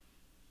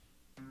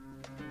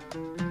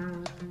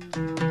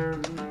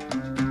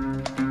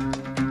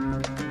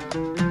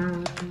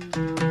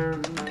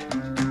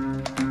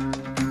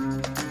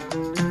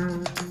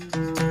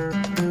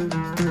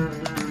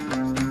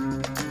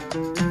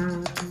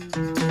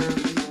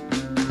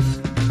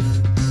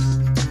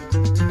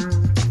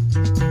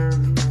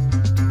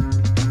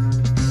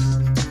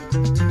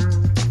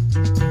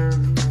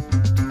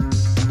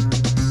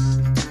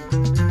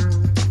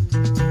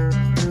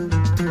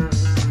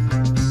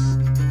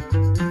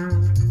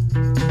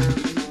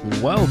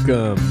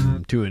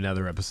Welcome to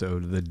another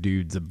episode of The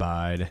Dudes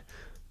Abide.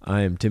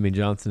 I am Timmy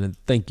Johnson, and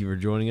thank you for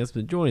joining us.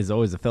 But joining as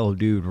always a fellow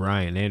dude,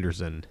 Ryan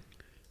Anderson.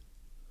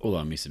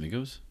 Hola, mis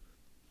amigos.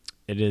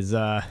 It is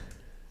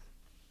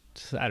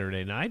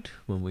Saturday night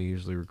when we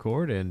usually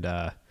record, and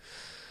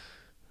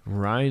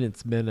Ryan,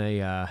 it's been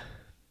a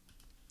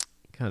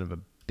kind of a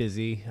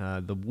busy.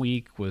 The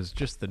week was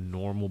just the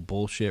normal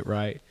bullshit,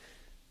 right?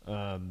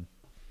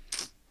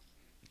 It's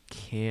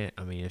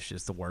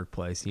just the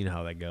workplace. You know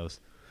how that goes.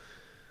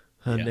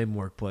 Unnamed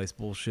workplace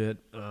bullshit.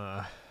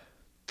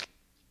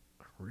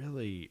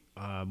 We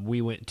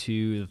went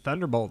to the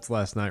Thunderbolts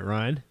last night,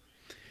 Ryan.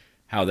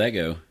 How'd that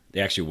go?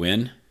 They actually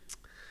win?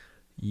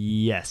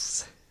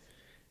 Yes.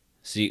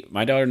 See,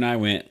 my daughter and I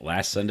went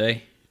last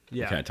Sunday.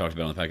 Yeah. We kind of talked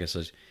about it on the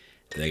podcast.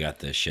 They got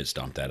the shit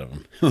stomped out of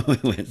them.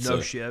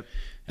 Shit.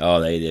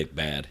 Oh, they did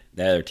bad.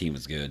 The other team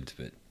was good,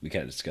 but we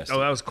kind of discussed it. Oh,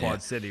 that was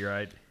Quad City,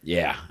 right?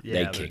 Yeah, they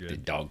they're kicked the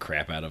good. dog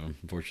crap out of them,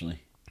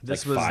 unfortunately.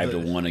 This like was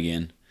 5-1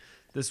 again.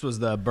 This was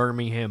the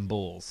Birmingham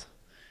Bulls.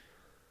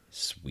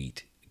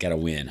 Sweet. Got to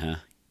win, huh?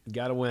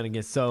 Got to win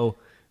against. So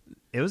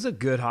it was a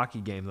good hockey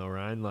game, though,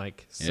 Ryan.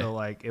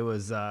 It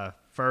was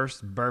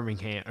first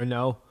Birmingham. Or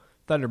no,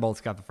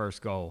 Thunderbolts got the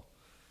first goal.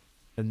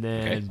 And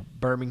then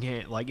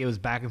Birmingham, it was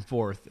back and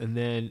forth. And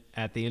then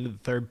at the end of the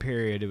third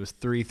period, it was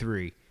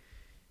 3-3.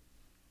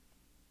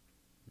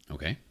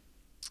 Okay.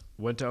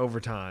 Went to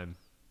overtime.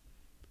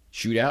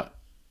 Shootout?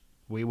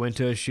 We went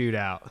to a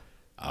shootout.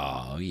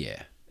 Oh,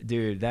 yeah.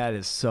 Dude, that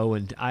is so...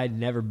 I'd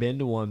never been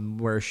to one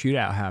where a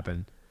shootout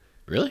happened.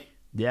 Really?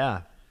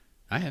 Yeah.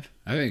 I have.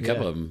 I've had a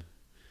couple of them.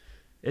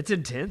 It's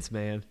intense,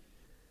 man.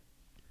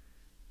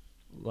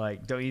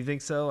 Don't you think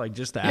so?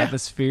 Just the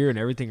atmosphere and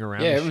everything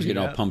around. Yeah, the everyone's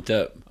getting all shootout. pumped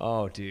up.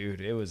 Oh, dude,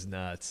 it was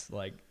nuts.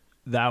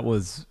 That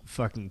was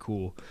fucking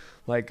cool.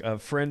 A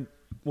friend,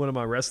 one of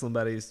my wrestling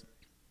buddies,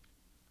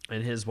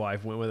 and his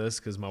wife went with us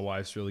because my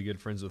wife's really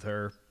good friends with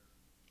her.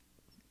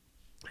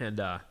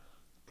 And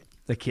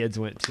the kids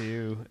went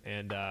too,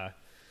 and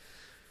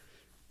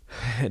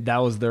that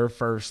was their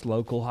first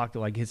local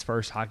hockey, his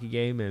first hockey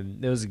game,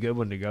 and it was a good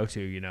one to go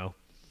to, you know.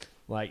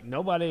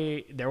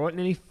 There wasn't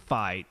any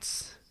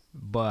fights,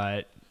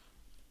 but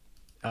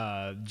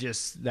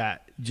just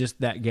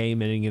that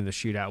game ending in the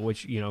shootout,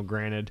 which,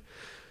 granted,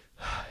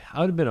 I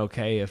would have been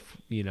okay if,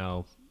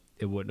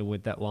 it wouldn't have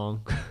went that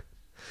long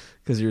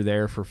because you're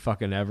there for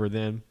fucking ever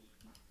then.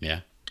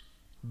 Yeah.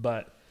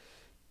 But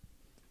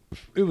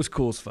it was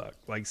cool as fuck.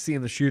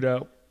 Seeing the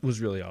shootout was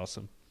really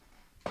awesome.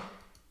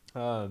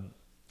 I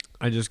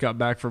just got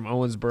back from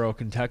Owensboro,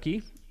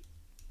 Kentucky.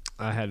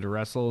 I had to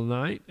wrestle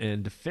tonight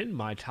and defend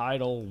my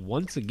title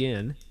once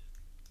again.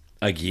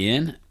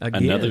 Again?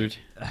 Another?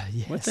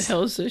 Yes. What the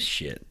hell is this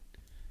shit?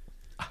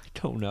 I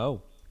don't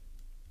know.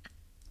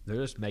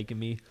 They're just making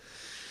me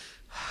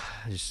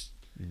just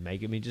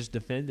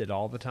defend it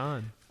all the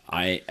time.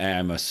 I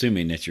am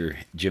assuming that your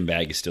gym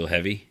bag is still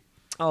heavy.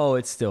 Oh,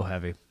 it's still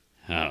heavy.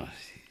 Oh,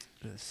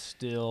 It's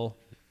still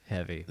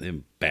heavy.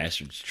 them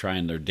bastards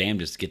trying their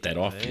damnedest to get that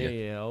off you.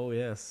 Yeah, oh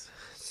yes.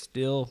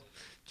 Still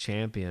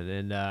champion.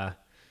 And I've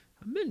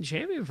been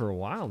champion for a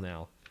while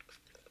now.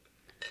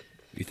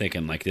 You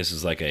thinking this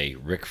is like a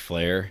Ric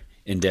Flair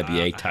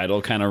NWA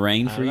title kind of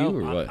reign for you,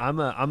 or what? I'm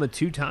a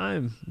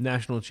 2-time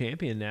national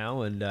champion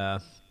now, and we're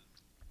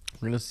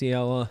gonna see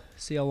how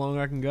long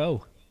I can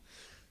go.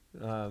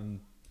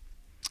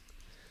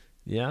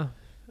 Yeah.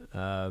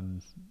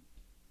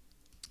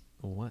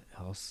 What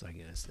else? I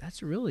guess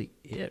that's really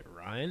it,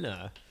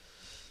 Ryan.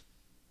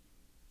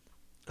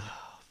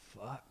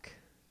 Fuck.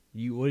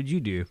 What did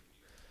you do?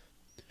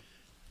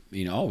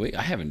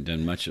 I haven't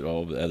done much at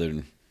all other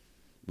than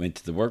went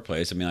to the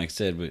workplace. Like I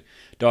said,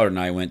 daughter and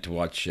I went and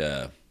watched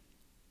the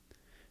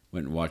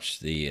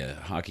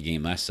hockey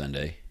game last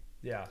Sunday.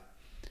 Yeah.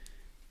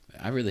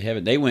 I really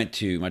haven't.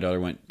 My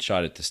daughter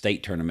shot at the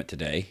state tournament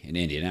today in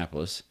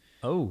Indianapolis.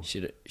 Oh. She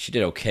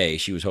did okay.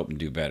 She was hoping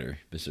to do better.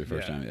 This is her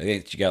first time. I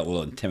think she got a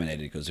little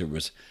intimidated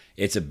because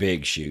it's a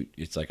big shoot.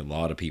 It's a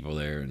lot of people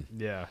there, and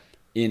Yeah.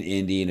 in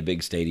Indy in a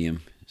big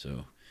stadium. So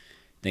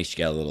I think she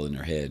got a little in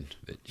her head,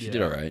 but she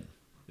did all right.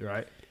 You're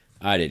right.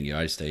 I didn't go.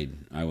 I stayed.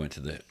 I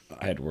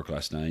had to work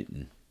last night,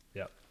 and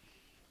Yep.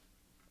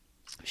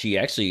 she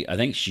actually, I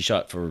think she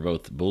shot for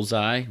both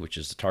Bullseye, which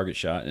is the target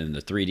shot, and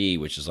the 3D,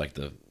 which is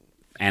the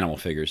animal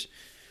figures.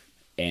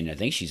 And I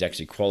think she's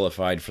actually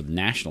qualified for the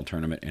national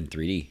tournament in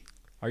 3D.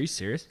 Are you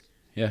serious?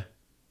 Yeah.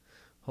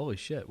 Holy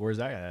shit. Where's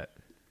that at?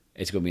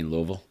 It's going to be in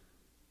Louisville.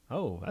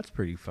 Oh, that's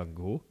pretty fucking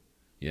cool.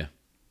 Yeah.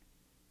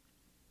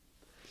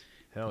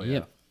 Hell yeah.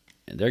 Yep.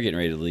 And they're getting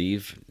ready to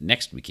leave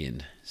next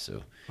weekend.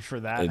 So For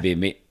that? it'll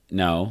be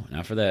no,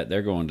 not for that.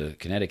 They're going to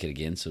Connecticut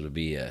again, so it'll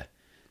be the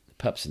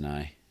pups and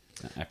I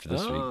after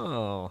this week.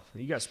 Oh,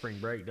 you got spring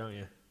break, don't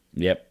you?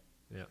 Yep.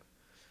 Yeah.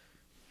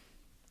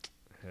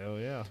 Hell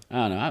yeah. I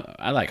don't know.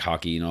 I like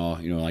hockey and all.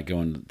 Like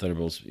going to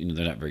Thunderbolts.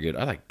 They're not very good.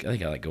 I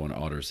think I like going to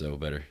Otters though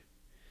better.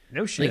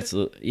 No shit.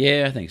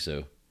 Yeah, I think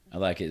so. I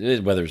like it. The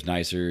weather's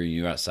nicer.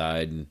 You're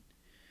outside, and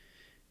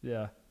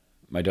Yeah.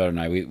 my daughter and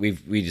I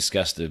we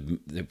discussed the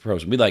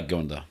pros. We like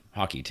going to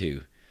hockey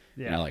too,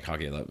 Yeah. And I like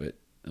hockey a lot, but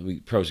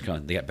pros and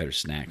cons. They got better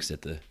snacks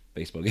at the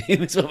baseball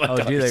game. So Oh,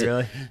 do they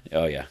really?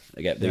 Oh yeah,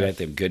 they got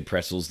them good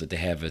pretzels that they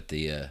have at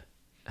the.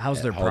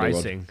 How's their Holiday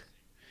World. pricing?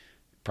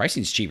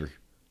 Pricing's cheaper.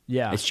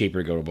 Yeah, It's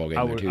cheaper to go to a ball game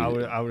I there would, too.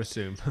 I would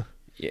assume.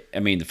 Yeah, I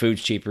mean the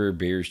food's cheaper,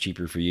 beer's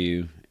cheaper for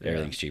you.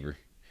 Everything's cheaper.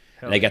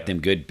 And they got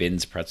them good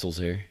Ben's pretzels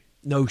there.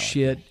 No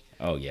shit.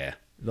 Oh yeah,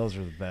 Those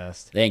are the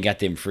best. they ain't got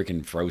them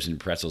freaking frozen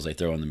pretzels they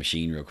throw in the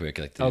machine real quick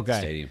like at the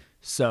stadium.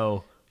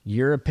 So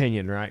your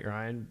opinion, right,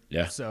 Ryan?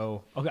 Yeah.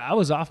 So okay, I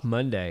was off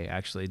Monday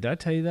actually. Did I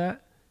tell you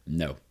that?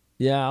 No,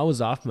 Yeah, I was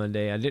off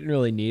Monday. I didn't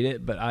really need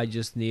it, but I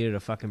just needed a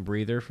fucking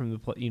breather from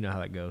the you know how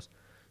that goes.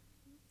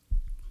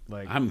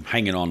 Like I'm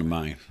hanging on to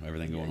mine.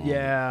 Everything going on.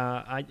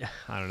 yeah,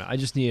 I don't know. I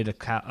just needed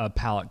a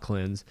palate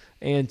cleanse,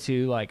 and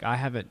two, like I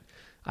haven't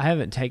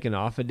taken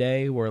off a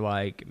day where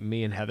like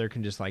me and Heather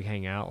can just like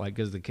hang out, like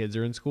because the kids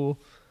are in school.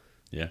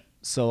 Yeah.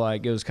 So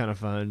like it was kind of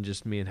fun.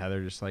 Just me and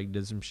Heather just like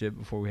did some shit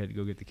before we had to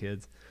go get the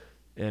kids,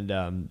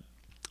 and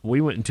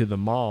we went into the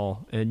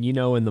mall, and you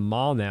know in the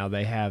mall now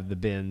they have the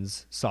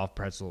Ben's soft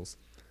pretzels.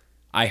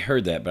 I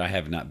heard that, but I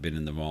have not been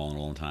in the mall in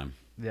a long time,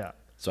 Yeah.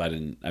 so I've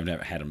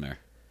never had them there.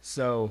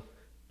 So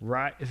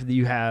right, if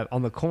you have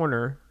on the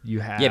corner, you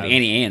have You have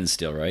Annie Ann's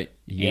still, right?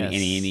 Yes.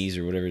 Annie Annie's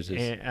or whatever it is.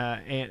 Aunt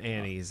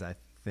Annie's, I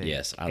think.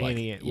 Yes, I like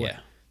Annie, it. Yeah.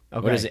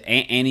 Okay. What is it?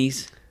 Aunt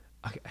Annie's?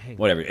 Okay, hang on.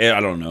 Whatever. I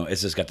don't know.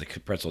 It's just got the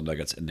pretzel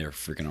nuggets, and they're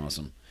freaking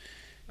awesome.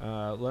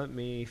 Let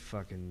me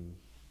fucking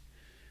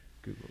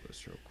Google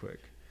this real quick.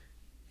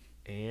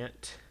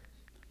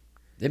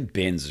 Them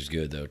Ben's is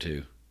good though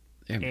too.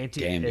 They're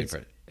damn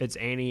good. It's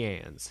Annie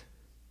Ann's.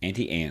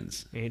 Auntie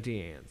Anne's.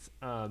 Auntie Ann's.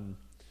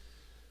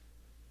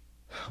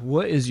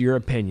 What is your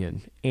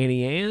opinion?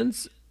 Annie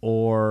Ann's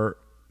or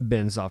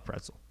Ben's soft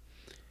pretzel?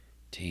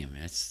 Damn,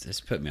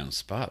 that's putting me on the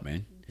spot,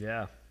 man.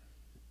 Yeah.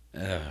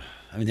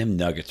 I mean, them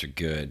nuggets are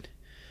good,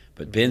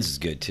 but Ben's is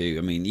good too.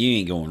 I mean, you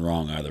ain't going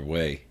wrong either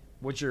way.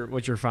 What's your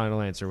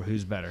final answer?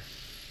 Who's better?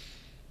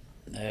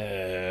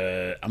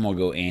 I'm gonna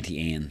go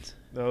Auntie Anne's.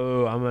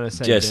 Oh, I'm gonna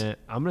say Ben.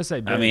 I'm gonna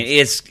say Ben's. I mean,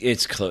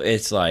 it's close.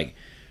 It's like,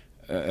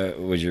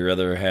 would you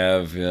rather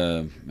have?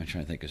 I'm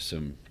trying to think of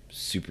some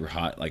super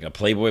hot, like a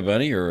Playboy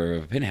bunny or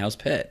a penthouse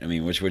pet. I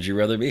mean, which would you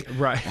rather be?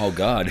 Right. Oh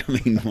God. I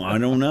mean, I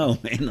don't know,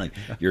 man. Like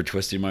you're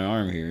twisting my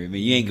arm here. I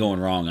mean, you ain't going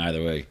wrong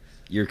either way.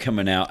 You're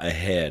coming out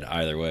ahead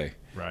either way.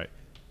 Right.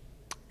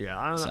 Yeah,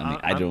 I don't So, know.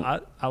 I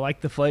don't. I like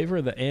the flavor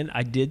of the and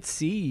I did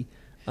see.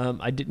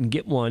 I didn't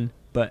get one,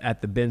 but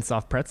at the Ben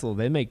Soft Pretzel,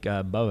 they make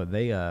Bubba.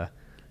 They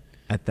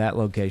at that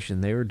location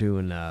they were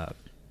doing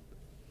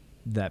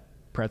that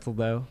pretzel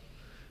dough.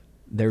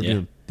 They're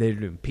doing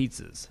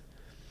pizzas.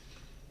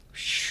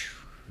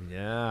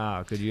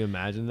 Yeah, could you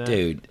imagine that,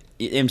 Dude?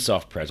 Them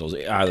soft pretzels,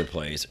 either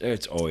place,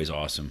 it's always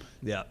awesome.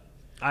 Yeah,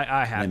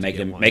 I have They to make get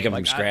them one. make them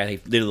Like, from scratch. They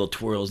do little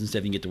twirls and stuff.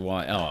 You can get to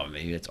watch. Oh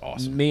man, it's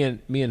awesome. Me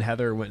and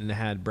Heather went and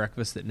had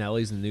breakfast at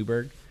Nellie's in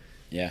Newburgh.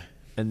 Yeah.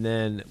 And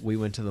then we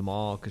went to the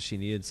mall because she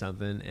needed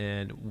something,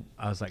 and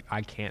I was like,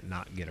 I can't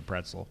not get a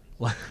pretzel.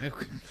 Why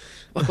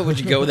would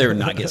you go there and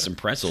not get some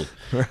pretzel?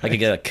 Right. I could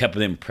get a cup of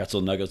them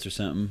pretzel nuggets or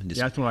something. Just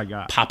that's what I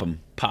got. Pop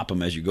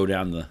them as you go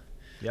down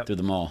through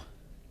the mall.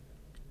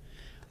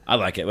 I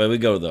like it. When we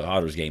go to the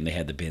Otters game, they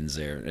had the bins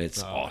there.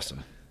 It's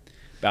awesome.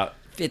 About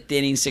 5th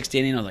inning, 6th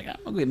inning, I was like,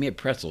 I'm gonna get me a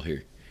pretzel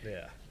here.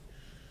 Yeah.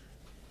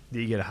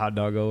 Do you get a hot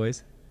dog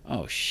always?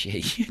 Oh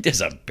shit!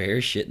 There's a bear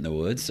shit in the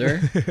woods,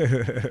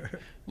 sir.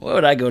 Why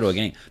would I go to a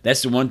game?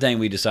 That's the one thing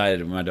we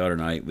decided, my daughter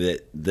and I, that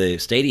the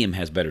stadium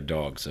has better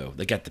dogs. So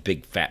they got the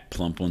big, fat,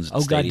 plump ones. At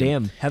the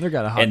stadium. Goddamn! Heather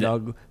got a hot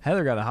dog.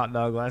 Heather got a hot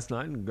dog last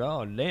night, and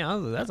god damn, I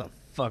was like, that's a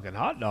fucking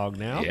hot dog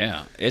now.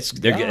 Yeah,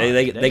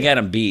 they got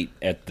them beat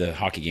at the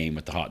hockey game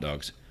with the hot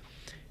dogs.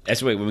 That's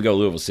the way when we go to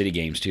Louisville City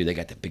games too. They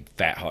got the big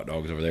fat hot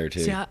dogs over there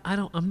too. See, I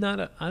don't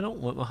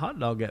want my hot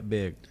dog that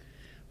big.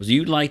 Was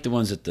you like the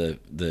ones at the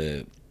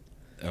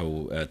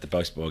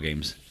baseball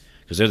games?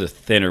 Because they're the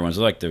thinner ones.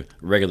 They're like the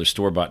regular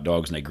store bought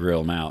dogs, and they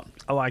grill them out.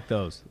 I like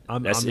those.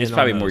 It's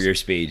probably more your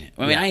speed.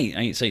 I mean, I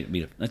ain't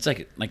saying it's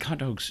like hot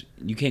dogs.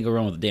 You can't go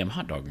wrong with a damn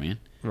hot dog, man.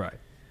 Right.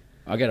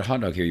 I got a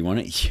hot dog here. You want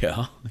it?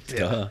 Yeah.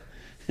 Yeah.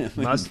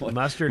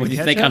 Mustard. What do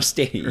you think I'm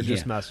stating? Or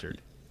just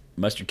mustard?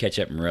 Mustard,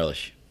 ketchup, and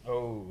relish.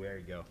 Oh, there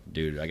you go,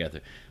 dude. I got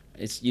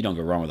you don't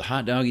go wrong with a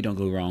hot dog. You don't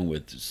go wrong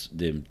with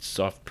the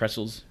soft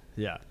pretzels.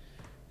 Yeah.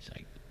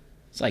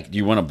 It's like, do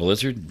you want a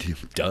Blizzard?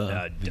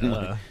 Duh.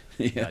 Duh.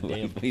 Yeah,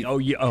 damn. Oh,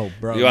 yeah. Oh,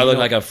 bro. Do I look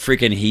like a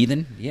freaking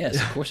heathen?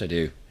 Yes, of course I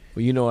do.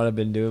 Well, you know what I've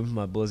been doing with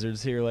my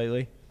Blizzards here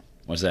lately?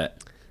 What's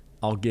that?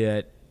 I'll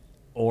get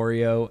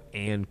Oreo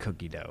and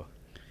cookie dough.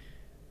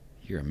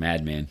 You're a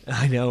madman.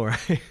 I know,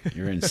 right?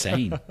 You're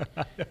insane.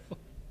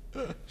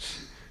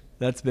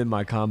 That's been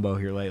my combo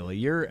here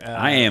lately.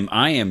 I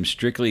am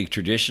strictly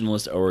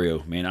traditionalist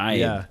Oreo, man.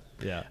 I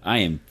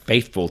am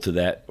faithful to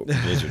that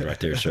Blizzard right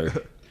there, sir.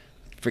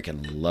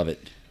 Freaking love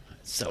it.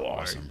 It's so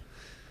awesome.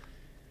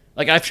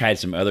 Like, I've tried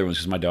some other ones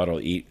because my daughter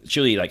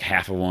she'll eat like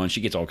half of one.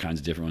 She gets all kinds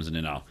of different ones, and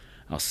then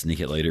I'll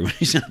sneak it later when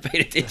she's not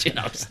paying attention.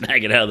 I'll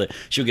snag it out of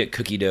she'll get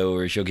cookie dough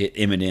or she'll get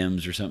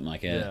M&Ms or something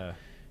like that.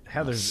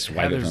 Yeah.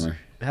 Swipe it from her.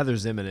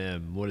 Heather's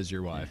M&M. What is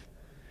your wife?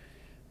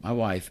 My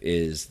wife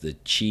is the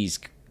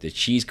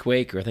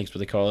cheesequake, or I think that's what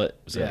they call it.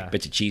 It's like a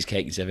bit of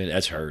cheesecake and stuff in it.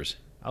 That's hers.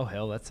 Oh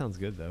hell, that sounds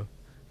good though.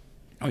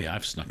 Oh yeah,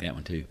 I've snuck that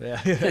one too.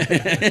 Yeah.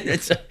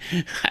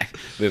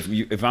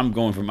 If I'm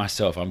going for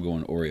myself, I'm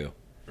going Oreo.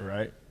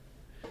 Right.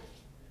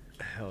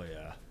 Hell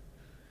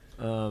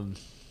yeah.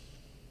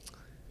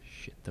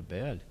 Shit the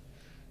bed.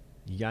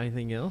 You got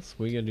anything else?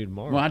 What are you gonna do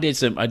tomorrow? Well, I did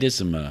some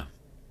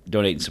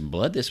donating some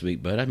blood this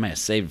week, but I might have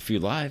saved a few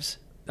lives.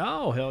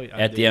 Oh hell yeah!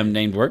 At the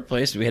unnamed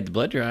workplace, we had the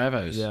blood drive.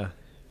 I was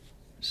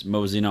just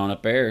moseying on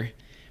up there.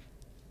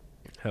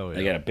 Hell yeah!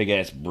 I got a big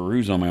ass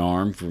bruise on my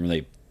arm from when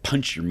they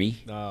punctured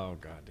me. Oh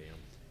goddamn!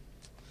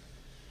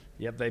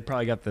 Yep, they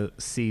probably got the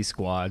C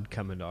squad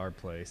coming to our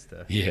place.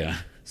 Yeah,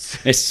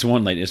 it's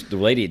one lady. The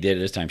lady that did it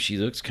this time.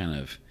 She's kind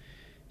of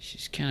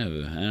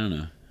I don't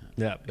know.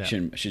 Yeah,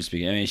 shouldn't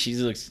speak. I mean, she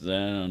looks. I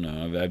don't know.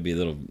 I'm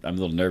a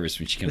little nervous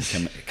when she comes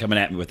coming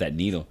at me with that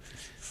needle.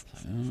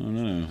 I don't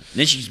know.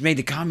 Then she made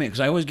the comment because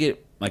I always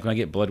get when I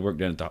get blood work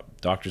done at the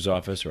doctor's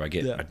office or I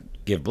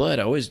give blood.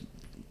 I always,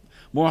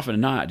 more often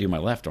than not, I do my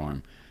left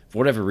arm for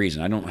whatever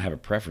reason. I don't have a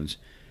preference,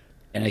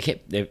 and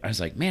I was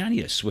like, man, I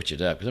need to switch it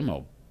up because I'm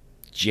all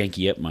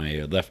janky up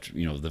my left,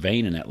 the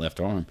vein in that left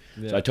arm.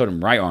 Yeah. So I told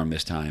him right arm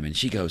this time, and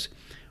she goes,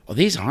 "Well,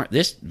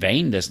 this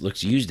vein just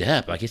looks used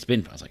up. Like it's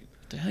been." I was like,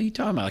 "What the hell are you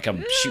talking about? Like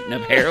I'm shooting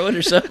up heroin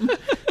or something?"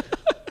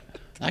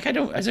 Like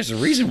there's a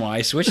reason why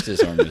I switched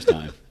this arm this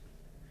time.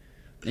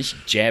 Then she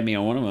jabbed me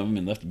on one of them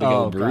and left a big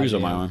old bruise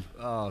on my arm.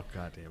 Oh,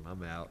 goddamn.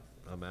 I'm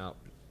out.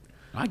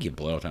 I get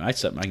blood all the time.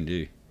 That's something I can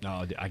do.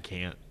 No, I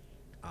can't.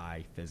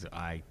 I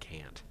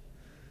can't.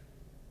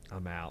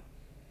 I'm out.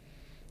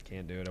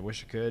 Can't do it. I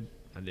wish I could.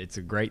 It's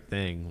a great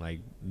thing. Like,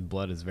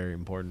 blood is very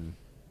important.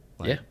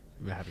 Like,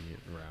 having it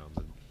around.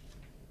 But...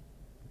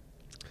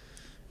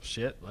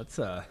 Shit, let's...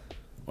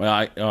 Well,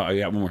 I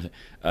got one more thing.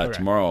 Okay.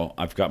 Tomorrow,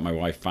 I've got my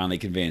wife finally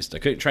convinced. I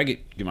couldn't try to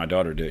get my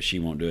daughter to do it. She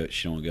won't do it.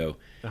 She don't want to go.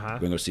 We're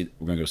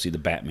gonna go see the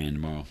Batman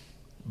tomorrow.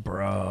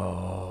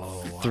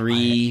 Bro,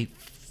 3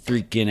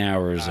 freaking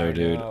hours though,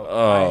 dude.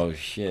 Oh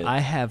shit!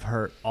 I have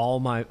heard all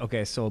my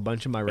so a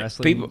bunch of my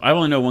wrestling people. I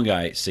only know one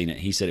guy seen it.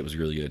 He said it was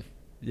really good.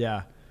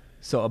 Yeah,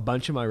 so a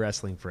bunch of my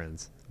wrestling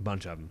friends, a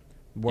bunch of them,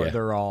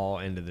 they're all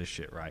into this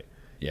shit, right?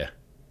 Yeah.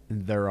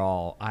 They're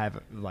all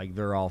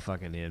they're all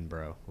fucking in,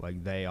 bro.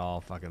 Like they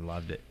all fucking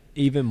loved it.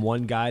 Even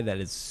one guy that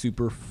is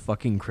super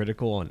fucking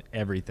critical on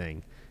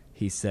everything,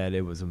 he said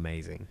it was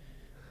amazing.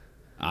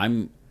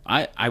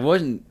 I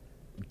wasn't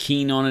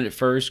keen on it at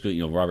first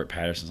because Robert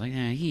Pattinson's like,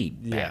 he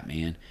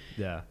Batman.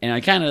 Yeah. And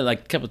I kind of like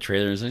a couple of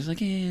trailers. I was like,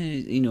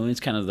 it's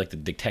kind of like the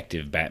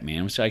detective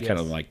Batman, which I kind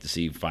of like to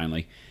see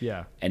finally.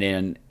 Yeah. And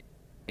then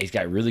he's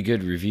got really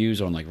good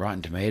reviews on like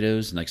Rotten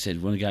Tomatoes. And like I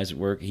said, one of the guys at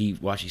work, he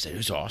said it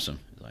was awesome.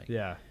 Like,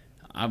 yeah.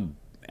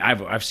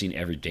 I've seen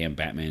every damn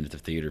Batman at the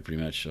theater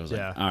pretty much. So I was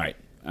like, all right,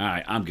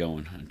 I'm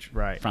going.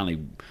 I finally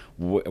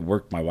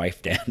worked my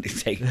wife down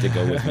to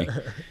go with me.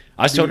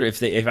 I told her if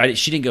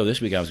she didn't go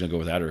this week, I was going to go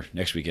without her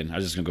next weekend. I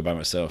was just going to go by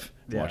myself,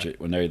 watch it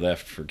when they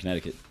left for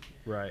Connecticut.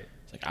 Right.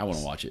 It's like I want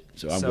to watch it,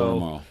 so I'm going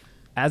tomorrow.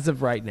 As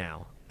of right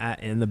now,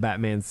 in the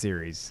Batman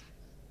series,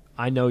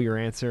 I know your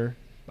answer.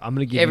 I'm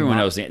going to give everyone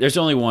knows the answer. There's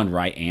only one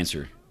right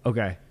answer.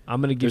 Okay,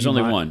 I'm going to give. There's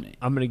only one.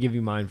 I'm going to give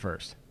you mine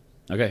first.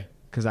 Okay.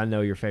 Because I know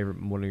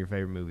one of your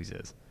favorite movies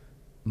is.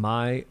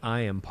 I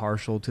am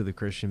partial to the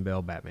Christian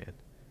Bale Batman.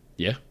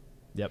 Yeah?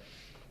 Yep.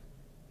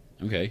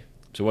 Okay.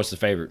 So what's the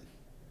favorite?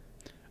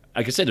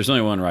 Like I said, there's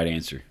only one right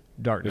answer.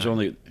 Dark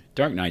Knight.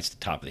 Dark Knight's the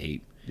top of the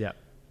heap. Yep.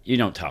 You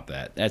don't top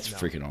that. That's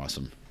freaking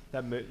awesome.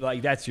 That's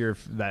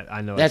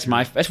I know. That's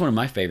one of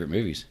my favorite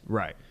movies.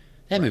 Right.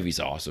 That movie's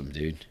awesome,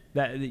 dude.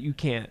 That you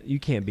can't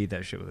beat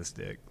that shit with a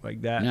stick.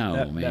 Like that.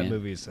 No, man. That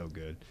movie is so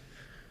good.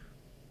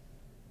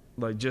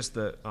 Like just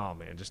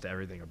just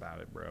everything about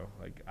it, bro.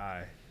 Like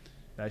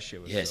that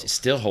shit was. Yes, it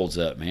still holds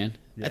up, man.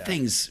 Yeah. That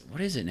thing's what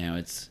is it now?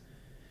 Let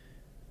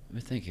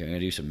me think here. I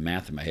gotta do some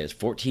math in my head. It's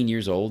 14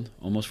 years old,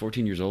 almost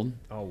 14 years old.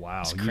 Oh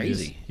wow, it's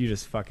crazy. You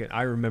just fucking.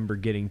 I remember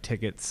getting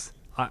tickets.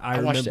 I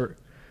remember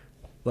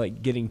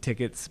like getting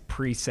tickets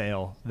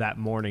pre-sale that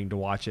morning to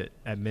watch it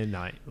at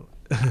midnight.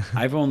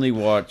 I've only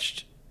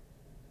watched,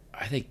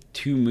 I think,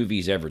 2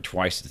 movies ever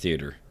twice at the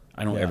theater.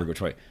 I don't ever go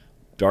twice.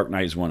 Dark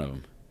Knight is one of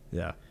them.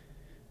 Yeah.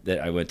 That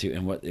I went to,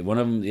 and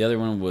the other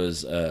one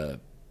was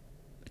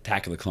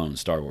Attack of the Clones,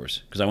 Star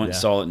Wars, because I went and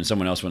saw it, and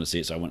someone else wanted to see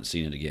it, so I went and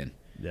seen it again.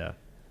 Yeah,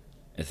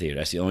 at the theater.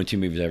 That's the only 2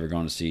 movies I've ever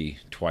gone to see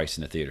twice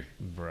in the theater.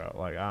 Bro,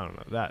 like I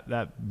don't know,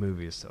 that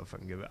movie is so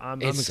fucking good.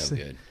 It's so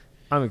good.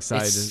 I'm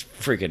excited. It's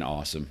freaking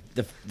awesome.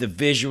 The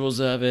visuals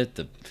of it,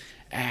 the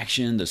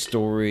action, the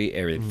story,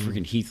 everything.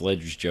 Freaking Heath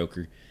Ledger's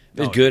Joker.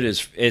 As good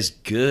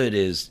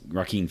as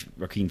Joaquin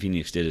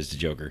Phoenix did as the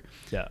Joker.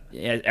 Yeah,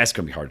 that's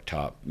gonna be hard to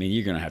top. I mean,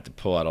 you're gonna have to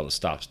pull out all the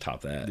stops to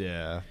top that.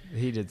 Yeah,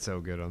 he did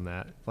so good on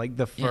that. Like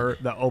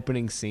the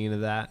opening scene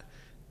of that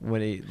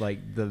when he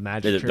like the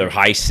magic the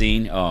heist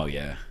scene. Oh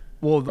yeah.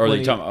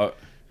 Well,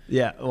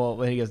 Yeah. Well,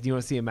 when he goes, "Do you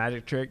want to see a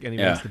magic trick?" and he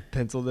makes the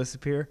pencil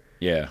disappear.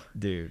 Yeah.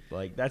 Dude,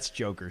 like that's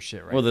Joker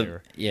shit right Well,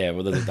 there.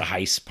 the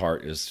heist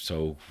part is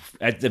so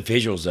the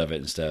visuals of it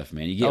and stuff,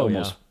 man. You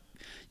get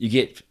you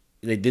get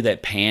they did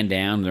that pan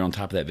down. They're on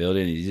top of that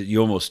building. And you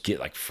almost get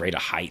like afraid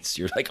of heights.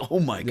 You're like, oh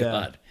my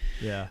god,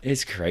 yeah,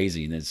 it's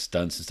crazy. And then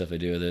stunts and stuff they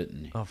do with it.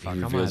 And oh fuck,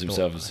 he reveals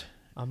himself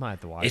I might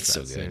have to watch. It's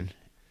that so soon. good.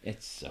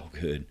 It's so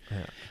good.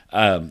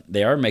 Yeah.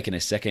 They are making a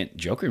second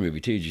Joker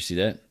movie too. Did you see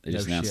that? They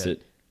just announced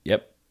it.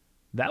 Yep.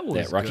 That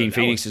was that Joaquin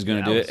Phoenix is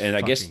going to do it, and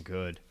I guess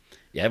good.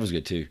 Yeah, it was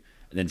good too.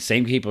 And then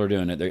same people are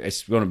doing it.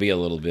 It's going to be a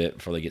little bit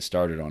before they get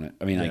started on it.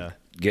 I mean, like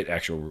get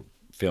actual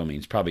filming.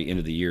 It's probably end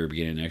of the year,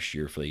 beginning of next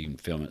year before they even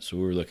film it. So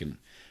we're looking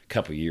a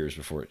couple of years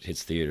before it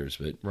hits theaters.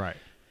 But right,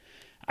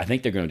 I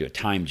think they're going to do a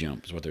time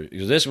jump. Is what they're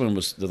because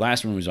the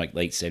last one was like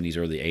late 70s,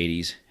 early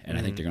 80s, and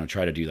I think they're going to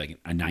try to do like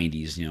a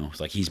 90s. You know,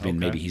 it's like he's been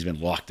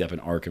locked up in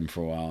Arkham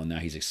for a while, and now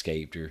he's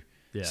escaped or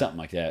something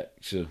like that.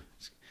 So.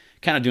 It's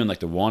kind of doing like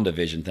the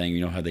WandaVision thing,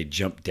 you know how they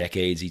jump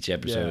decades each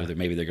episode. Yeah.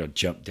 Maybe they're going to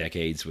jump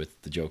decades with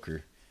the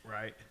Joker.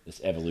 Right. This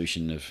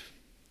evolution of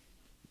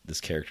this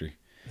character.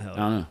 Hell I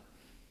don't know.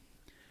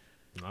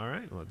 All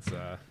right, let's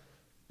go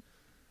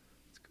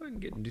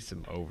ahead and do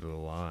some over the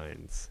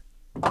lines.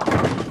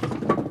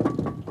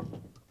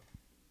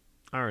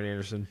 All right,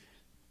 Anderson.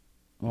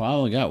 Well, I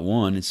only got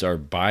one. It's our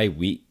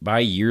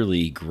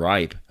bi-yearly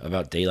gripe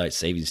about daylight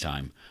savings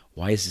time.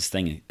 Why is this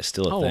thing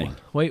still a thing?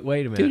 Wait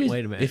a minute. Dude,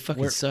 wait a minute. It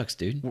fucking sucks,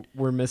 dude.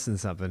 We're missing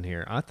something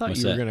here. I thought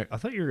you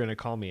were gonna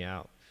call me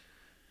out.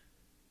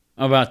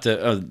 About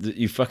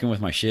you fucking with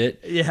my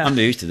shit? Yeah. I'm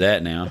used to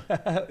that now.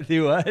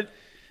 Do what?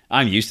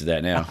 I'm used to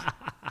that now.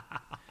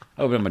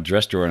 I opened up my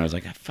dress drawer and I was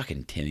like,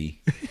 fucking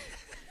Timmy.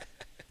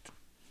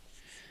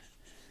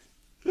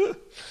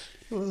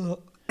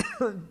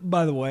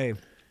 By the way,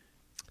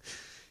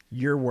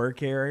 your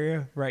work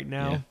area right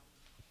now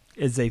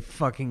is a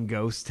fucking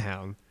ghost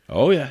town.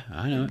 Oh yeah,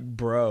 I know it.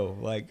 Bro,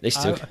 like they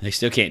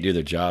still can't do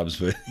their jobs,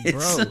 but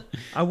bro,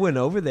 I went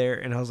over there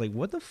and I was like,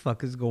 what the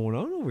fuck is going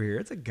on over here?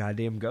 It's a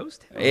goddamn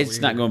ghost town.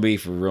 It's not going to be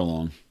for real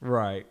long.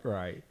 Right.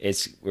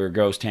 We're a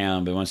ghost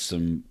town, but once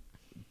some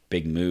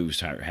big moves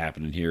start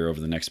happening here over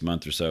the next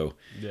month or so,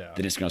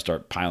 then it's going to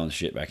start piling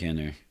shit back in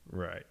there.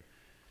 Right.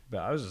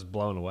 But I was just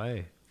blown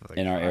away. Like,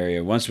 in our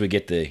area, once we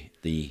get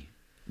the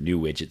new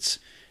widgets,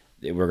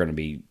 we're going to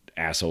be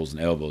assholes and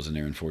elbows in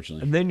there,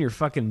 unfortunately. And then your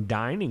fucking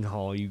dining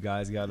hall you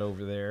guys got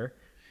over there.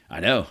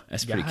 I know.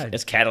 That's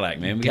that's Cadillac,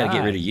 man. We got to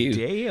get rid of you.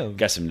 Damn.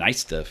 Got some nice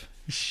stuff.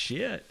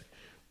 Shit.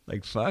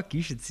 Like, fuck,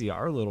 you should see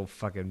our little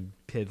fucking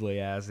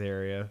piddly ass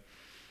area.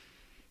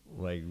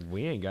 Like,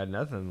 we ain't got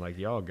nothing like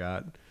y'all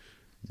got.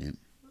 Yep.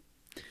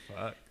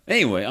 Fuck.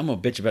 Anyway, I'm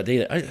going to bitch about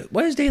daylight.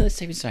 Why is daylight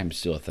savings time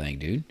still a thing,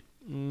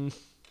 dude?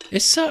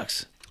 It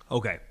sucks.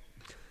 Okay.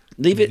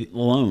 Leave it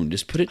alone.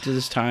 Just put it to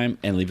this time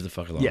and leave it the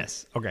fuck alone.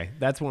 Yes. Okay.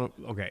 That's one.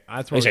 Okay.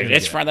 That's what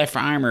it's for the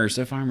farmers.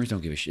 The farmers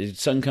don't give a shit. If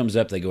the sun comes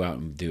up, they go out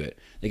and do it.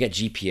 They got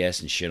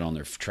GPS and shit on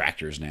their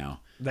tractors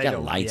now. They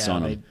got lights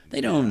on them.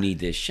 They don't need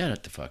this. Shut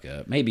up the fuck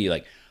up. Maybe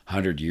like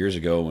 100 years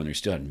ago when they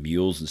still had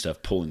mules and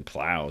stuff pulling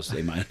plows,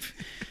 they might have.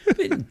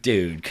 But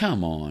dude,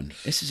 come on.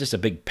 This is just a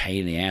big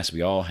pain in the ass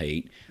we all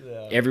hate.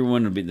 Yeah.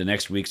 Everyone will be the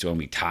next week's going to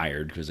be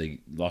tired because they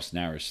lost an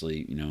hour of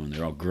sleep, and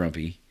they're all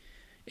grumpy.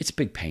 It's a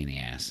big pain in the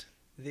ass.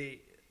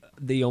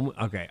 The only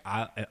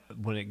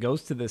when it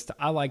goes to this,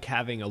 I like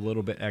having a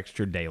little bit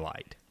extra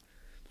daylight.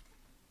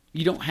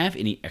 You don't have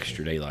any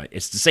extra daylight.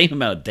 It's the same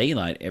amount of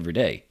daylight every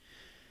day.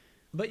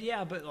 But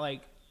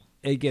like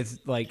it gets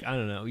like I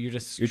don't know. You're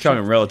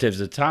talking relative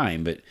to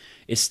time, but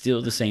it's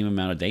still the same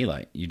amount of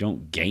daylight. You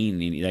don't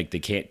gain any. Like they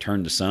can't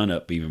turn the sun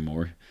up even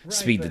more. Right,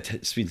 speed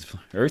the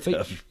Earth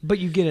up. But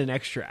you get an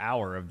extra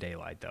hour of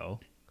daylight though.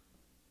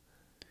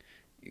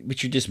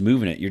 But you're just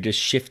moving it. You're just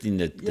shifting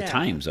the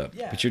times up.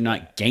 Yeah, but you're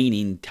not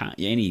gaining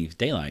any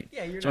daylight.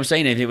 Yeah, so I'm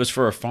saying if it was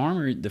for a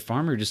farmer, the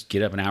farmer would just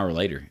get up an hour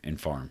later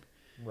and farm.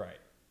 Right.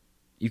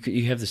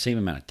 You have the same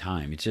amount of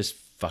time. It's just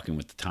fucking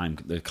with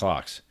the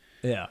clocks.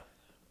 Yeah.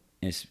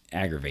 And it's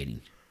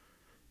aggravating.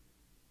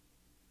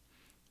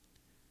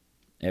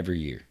 Every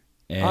year.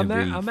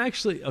 I'm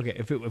actually okay.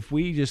 If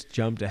we just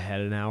jumped ahead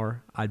an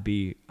hour, I'd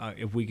be.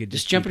 If we could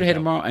just jump it ahead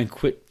tomorrow and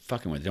quit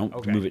fucking with it.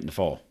 Don't move it in the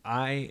fall.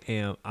 I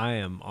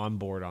am on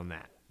board on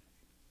that.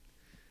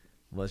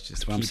 Let's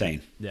just. That's what I'm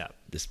saying. Yeah.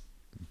 Just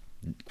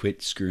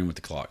quit screwing with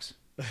the clocks.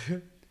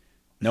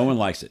 No one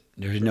likes it.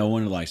 There's no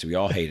one who likes it. We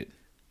all hate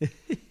it.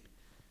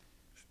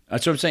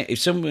 That's what I'm saying. If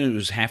someone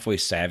was halfway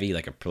savvy,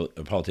 like a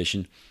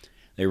politician,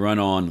 they run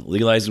on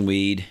legalizing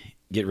weed.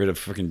 Get rid of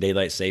freaking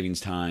daylight savings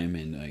time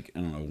and like I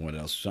don't know what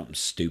else, something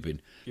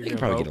stupid. They can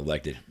probably get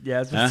elected.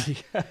 Yeah, that's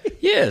what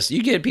yes,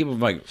 you get people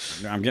like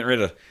I'm getting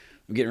rid of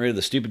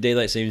the stupid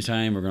daylight savings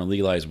time. We're going to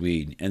legalize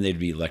weed, and they'd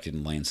be elected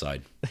in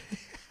landslide.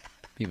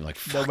 People are like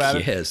fuck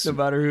yes. No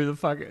matter who the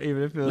fuck,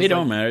 even if it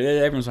don't matter.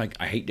 Everyone's like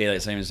I hate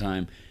daylight savings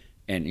time,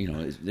 and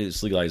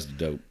it's legalize the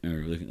dope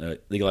or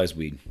legalize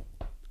weed.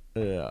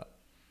 Yeah,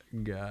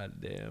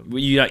 goddamn.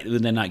 Would you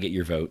would then not get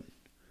your vote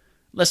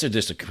unless they're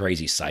just a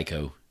crazy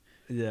psycho.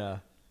 Yeah.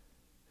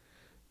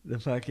 The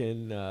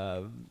fucking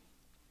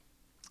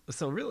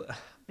so really,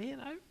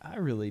 man, I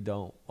really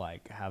don't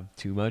like have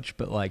too much,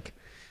 but like,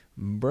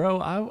 bro,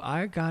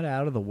 I got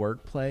out of the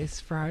workplace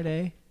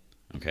Friday,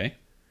 Okay.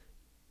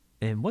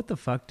 and what the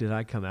fuck did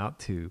I come out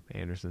to,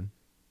 Anderson?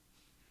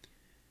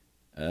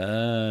 I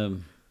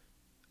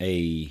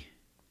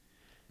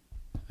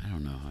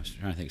don't know. I was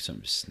trying to think of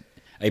something.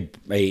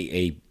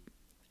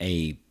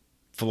 A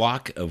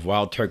flock of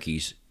wild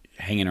turkeys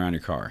hanging around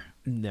your car.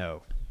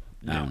 No,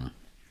 I don't know.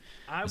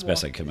 That's the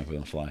best I could come up with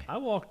on the fly. I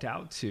walked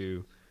out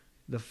to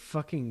the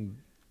fucking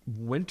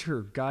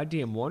winter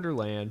goddamn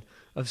wonderland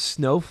of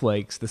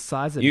snowflakes the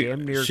size of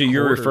damn near So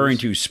you're quarters. referring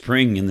to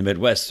spring in the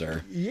Midwest,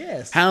 sir?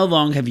 Yes. How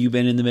long have you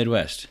been in the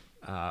Midwest?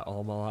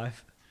 All my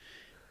life.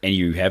 And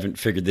you haven't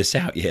figured this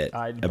out yet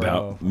Bro.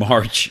 about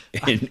March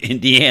in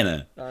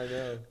Indiana. I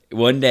know.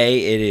 One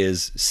day it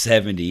is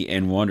 70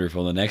 and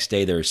wonderful. The next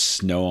day there's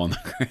snow on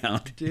the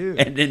ground. Dude.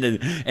 And then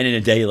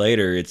a day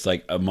later it's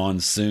like a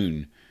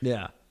monsoon.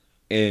 Yeah.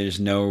 There's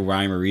no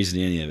rhyme or reason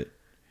to any of it.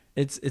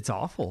 It's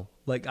awful.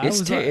 Like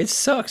It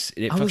sucks.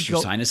 It fucks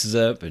your sinuses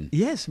up. And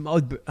yes,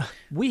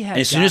 we had.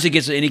 as soon as it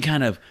gets any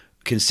kind of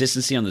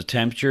consistency on the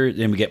temperature,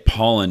 then we get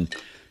pollen.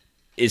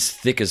 It's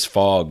thick as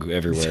fog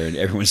everywhere, and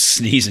everyone's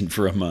sneezing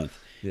for a month.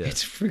 Yeah.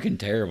 It's freaking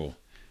terrible.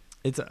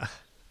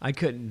 I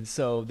couldn't.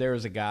 So there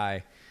was a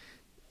guy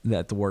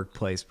at the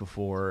workplace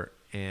before,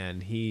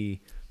 and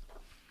he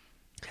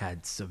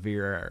had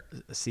severe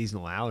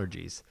seasonal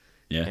allergies.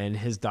 Yeah. And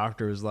his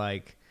doctor was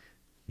like,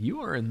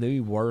 "You are in the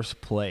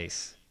worst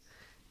place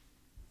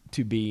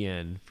to be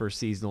in for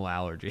seasonal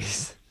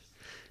allergies."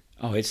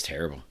 Oh, it's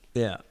terrible.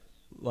 Yeah.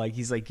 Like,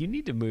 he's like, you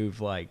need to move,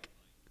 like,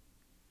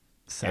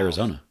 south.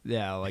 Arizona.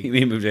 Yeah. Like,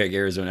 You moved to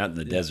Arizona out in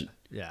the desert.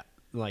 Yeah.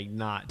 Like,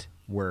 not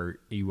where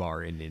you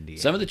are in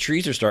Indiana. Some of the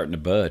trees are starting to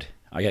bud.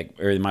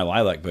 My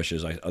lilac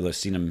bushes, I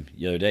seen them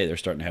the other day. They're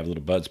starting to have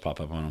little buds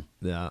pop up on them.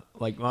 Yeah.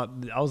 Like,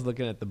 I was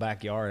looking at the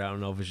backyard. I don't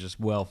know if it's just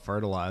well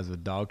fertilized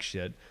with dog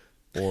shit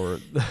or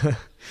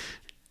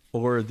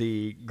or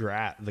the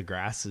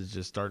grass is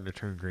just starting to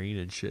turn green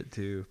and shit,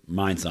 too.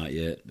 Mine's not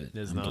yet, but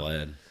It's I'm not.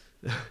 glad.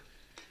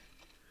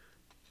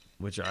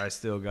 Which I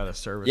still got to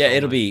service. Yeah,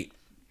 it'll be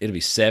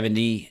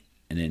 70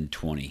 and then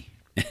 20.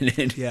 And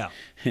then, Yeah.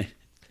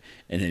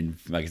 And then,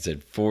 like I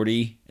said,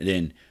 40, and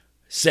then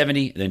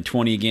 70, and then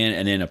 20 again,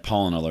 and then a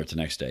pollen alert the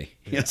next day.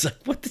 Yeah. It's like,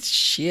 what the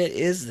shit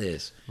is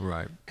this?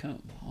 Right.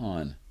 Come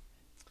on.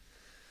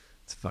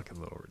 It's fucking a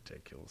little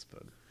ridiculous,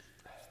 but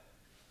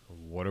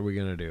what are we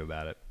going to do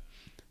about it?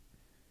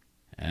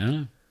 I don't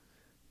know.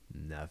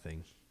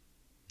 Nothing.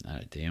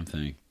 Not a damn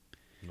thing.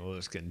 We'll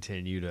just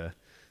continue to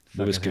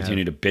We'll just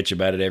continue to bitch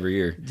about it every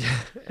year.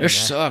 This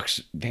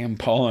sucks. Damn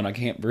pollen. I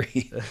can't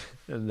breathe.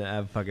 and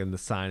have fucking the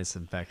sinus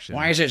infection.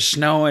 Why is it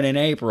snowing in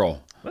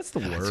April? That's the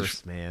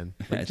worst, man.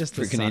 Like, That's just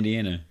freaking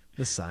Indiana.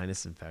 The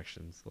sinus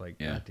infections. Like,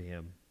 Yeah.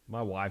 goddamn.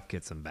 My wife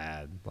gets them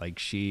bad. Like,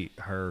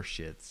 her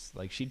shits.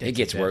 Like, she takes It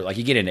gets them worse. Like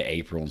you get into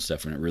April and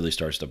stuff, and it really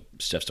stuff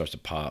starts to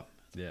pop.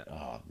 Yeah.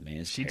 Oh man,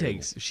 it's She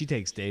terrible.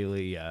 takes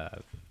daily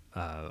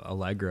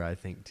Allegra, I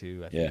think,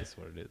 too. I think that's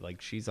what it is.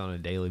 Like, she's on a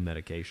daily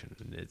medication,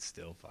 and it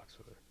still fucks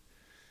with her.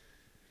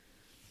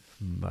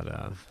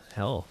 But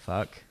hell,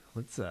 fuck.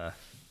 Let's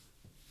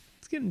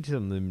get into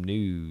some of them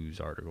news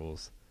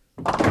articles.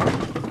 All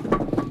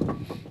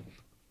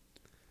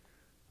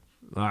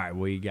right,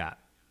 what you got?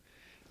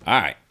 All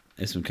right,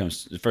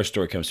 the first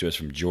story comes to us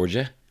from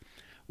Georgia.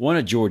 One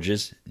of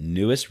Georgia's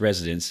newest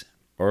residents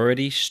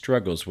already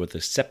struggles with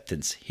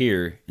acceptance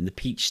here in the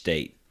Peach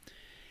State.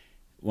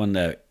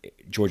 One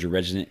Georgia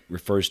resident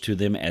refers to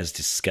them as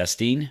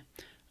disgusting.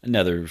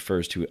 Another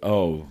refers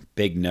to,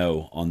 big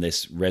no on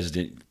this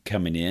resident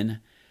coming in.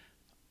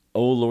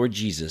 Oh, Lord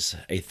Jesus,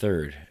 a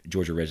third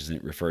Georgia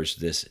resident refers to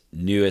this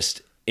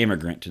newest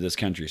immigrant to this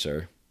country,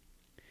 sir.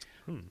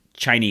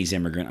 Chinese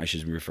immigrant, I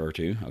should refer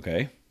to,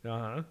 okay?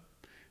 Uh-huh.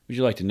 Would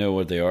you like to know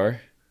what they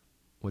are?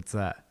 What's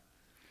that?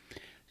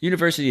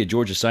 University of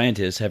Georgia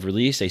scientists have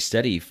released a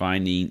study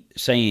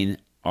saying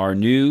our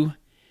new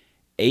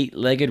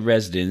 8-legged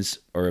residents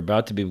are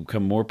about to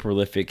become more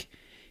prolific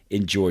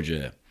in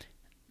Georgia.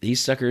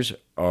 These suckers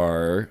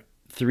are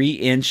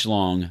 3-inch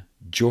long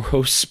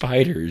Joro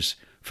spiders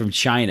from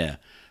China.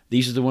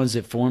 These are the ones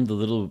that form the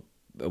little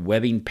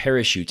webbing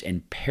parachutes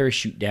and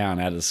parachute down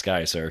out of the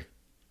sky, sir.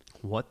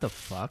 What the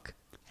fuck?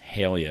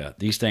 Hell yeah.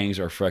 These things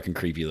are fucking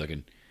creepy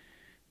looking.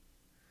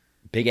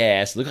 Big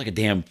ass. Look like a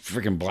damn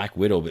freaking black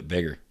widow, but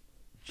bigger.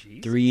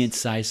 Jesus. 3-inch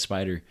size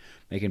spider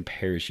making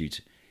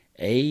parachutes.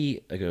 I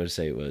gotta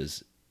say it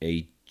was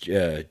a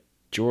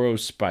Joro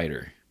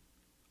spider.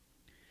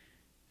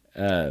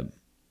 I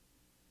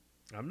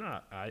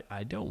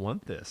don't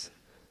want this.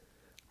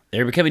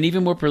 They're becoming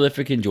even more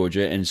prolific in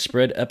Georgia and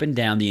spread up and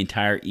down the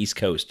entire East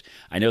Coast.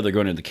 I know they're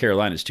going into the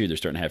Carolinas too. They're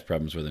starting to have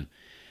problems with them.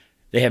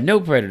 They have no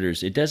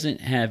predators. It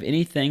doesn't have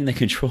anything that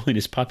controlling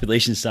its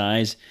population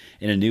size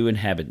in a new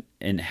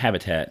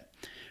habitat.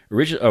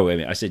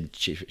 I said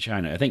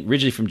China. I think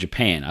originally from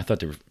Japan. I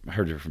thought I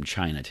heard they were from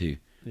China too.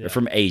 Yeah. Or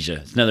from Asia.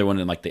 It's another one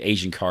of like the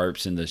Asian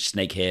carps and the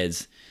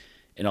snakeheads.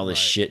 and all this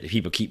shit that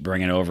people keep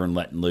bringing over and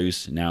letting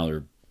loose. Now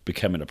they're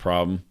becoming a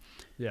problem.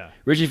 Yeah.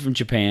 Originally from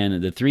Japan,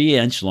 the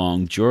 3-inch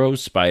long Joro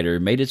spider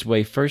made its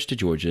way first to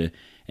Georgia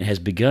and has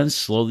begun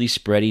slowly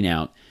spreading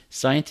out.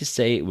 Scientists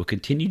say it will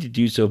continue to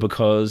do so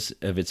because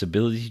of its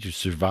ability to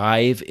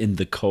survive in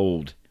the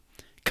cold.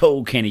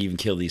 Cold can't even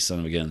kill these son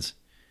of a guns.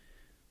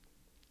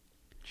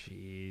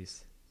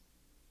 Jeez.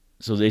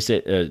 So they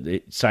said,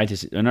 the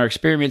scientists, in our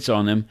experiments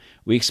on them,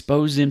 we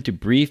expose them to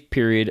brief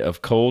period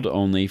of cold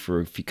only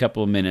for a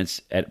couple of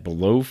minutes at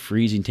below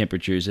freezing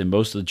temperatures, and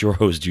most of the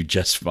Joros do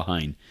just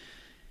fine.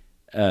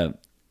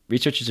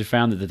 Researchers have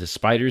found that the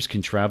spiders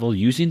can travel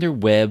using their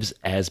webs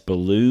as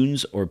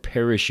balloons or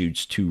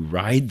parachutes to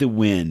ride the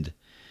wind,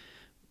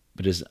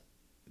 but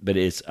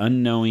it's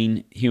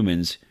unknowing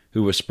humans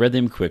who will spread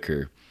them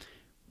quicker.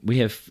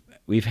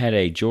 We've had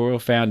a Joro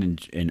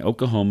found in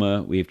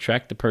Oklahoma. We have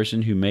tracked the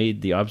person who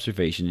made the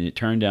observation, and it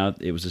turned out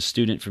it was a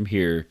student from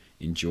here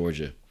in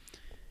Georgia.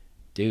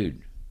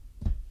 Dude,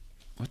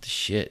 what the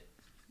shit?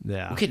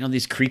 Yeah. We're getting all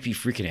these creepy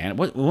freaking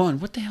animals.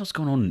 What the hell's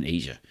going on in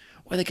Asia?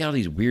 Why they got all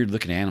these weird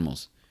looking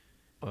animals?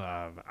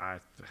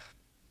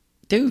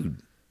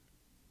 Dude.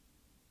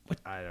 What?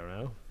 I don't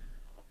know.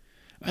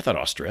 I thought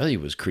Australia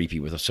was creepy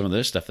with some of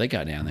this stuff they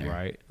got down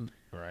there.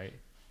 Right.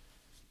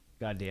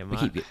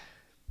 Goddamn.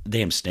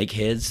 Damn snake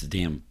heads, the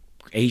damn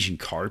Asian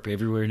carp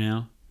everywhere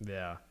now.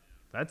 Yeah.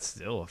 That's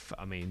still,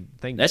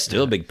 that's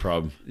still a big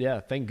problem. Yeah,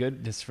 thank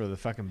goodness for the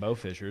fucking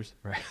bowfishers,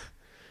 right?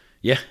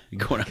 Yeah,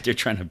 going out there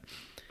trying to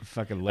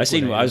fucking.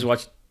 I was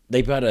watching.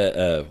 They got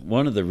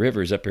one of the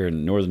rivers up here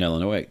in northern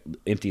Illinois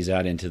empties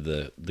out into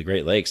the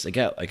Great Lakes. They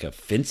got like a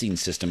fencing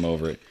system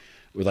over it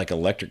with like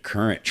electric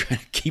current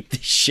trying to keep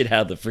this shit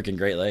out of the freaking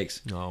Great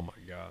Lakes. Oh my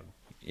god.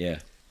 Yeah.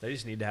 They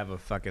just need to have a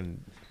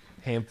fucking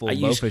handful of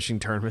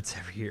bowfishing tournaments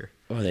every year.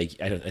 Oh, I think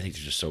they're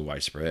just so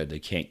widespread. You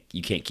can't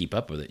keep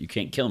up with it. You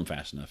can't kill them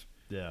fast enough.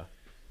 Yeah.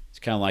 It's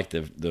kind of like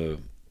the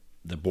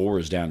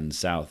boars down in the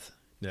south.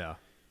 Yeah.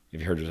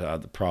 Have you heard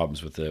of the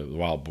problems with the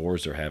wild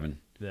boars they're having?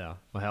 Yeah.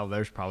 Well, hell,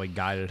 there's probably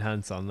guided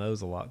hunts on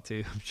those a lot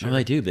too. I'm sure. Well,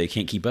 they do. But they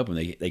can't keep up, and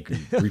they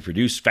can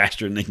reproduce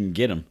faster than they can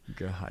get them.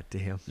 God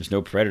damn. There's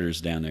no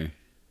predators down there.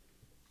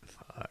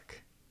 Fuck.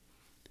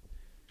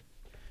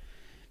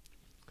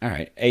 All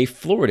right. A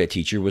Florida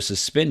teacher was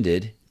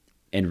suspended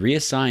and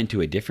reassigned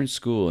to a different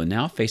school and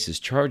now faces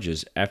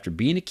charges after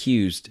being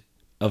accused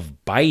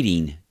of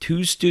biting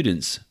 2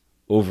 students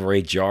over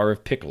a jar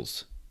of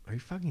pickles. Are you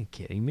fucking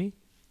kidding me?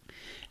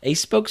 A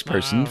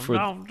spokesperson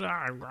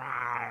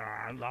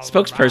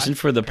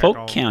for the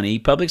Polk County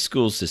Public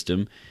School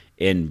System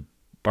in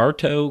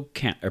Bartow,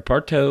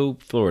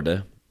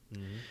 Florida,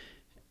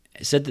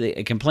 said that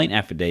a complaint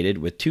affidavit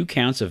with 2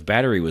 counts of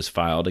battery was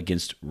filed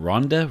against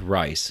Rhonda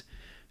Rice,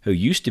 who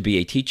used to be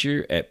a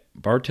teacher at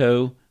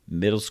Bartow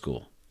Middle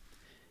School.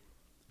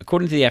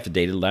 According to the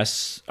affidavit,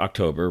 last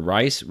October,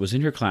 Rice was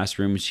in her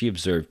classroom and she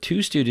observed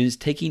 2 students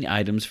taking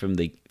items from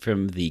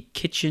the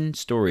kitchen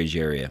storage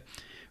area.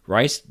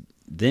 Rice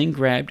then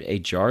grabbed a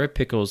jar of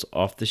pickles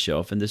off the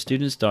shelf, and the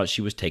students thought she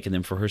was taking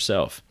them for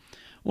herself.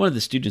 One of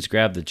the students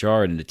grabbed the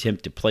jar in an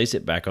attempt to place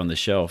it back on the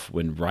shelf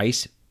when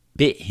Rice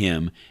bit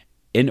him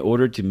in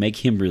order to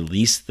make him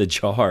release the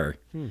jar.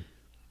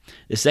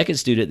 The second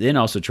student then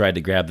also tried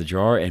to grab the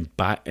jar, and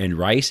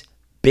Rice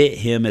bit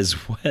him as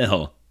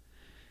well.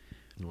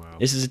 Wow.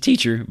 This is a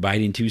teacher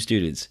biting 2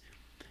 students.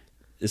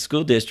 The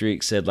school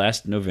district said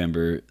last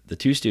November the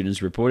 2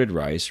 students reported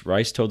Rice.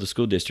 Rice told the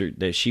school district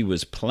that she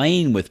was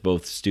playing with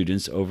both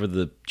students over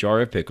the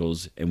jar of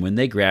pickles, and when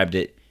they grabbed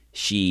it,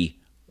 she,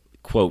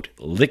 quote,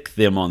 licked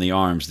them on the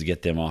arms to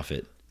get them off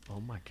it. Oh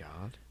my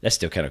god. That's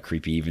still kind of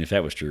creepy, even if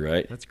that was true,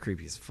 right? That's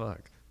creepy as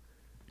fuck.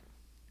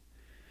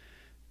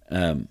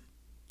 So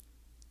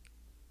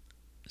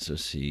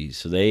see.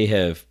 So they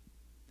have...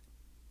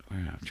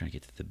 I'm trying to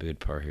get to the good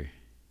part here.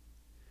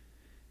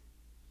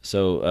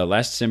 So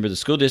last December, the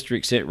school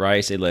district sent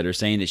Rice a letter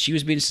saying that she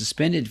was being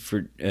suspended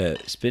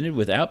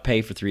without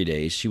pay for 3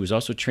 days. She was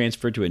also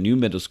transferred to a new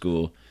middle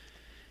school.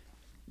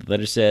 The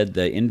letter said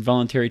the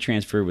involuntary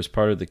transfer was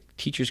part of the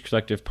teachers'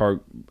 collective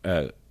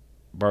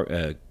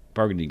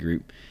bargaining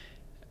group.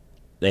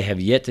 They have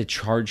yet to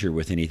charge her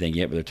with anything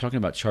yet, but they're talking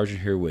about charging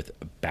her with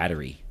a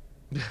battery.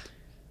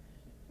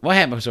 What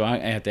happens? So I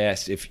have to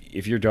ask,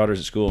 if your daughter's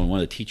at school and one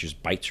of the teachers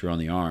bites her on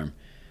the arm,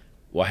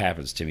 what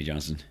happens, Timmy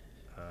Johnson?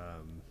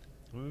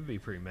 I'm going to be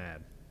pretty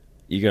mad.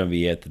 You're going to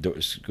be at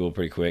the school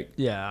pretty quick?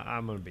 Yeah,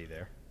 I'm going to be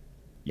there.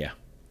 Yeah.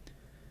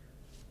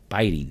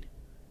 Biting.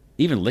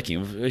 Even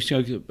licking.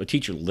 If a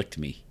teacher licked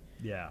me.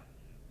 Yeah.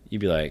 You'd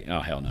be like,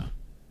 oh, hell no.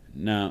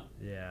 No.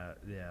 Yeah,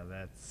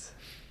 that's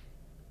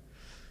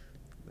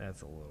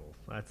a little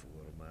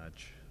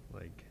much.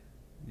 Like,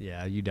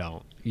 yeah, you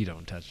don't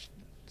touch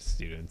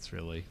students,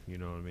 really. You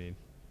know what I mean?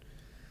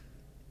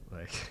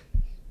 Like...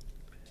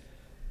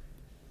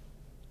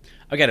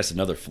 I got us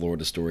another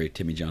Florida story,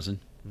 Timmy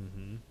Johnson.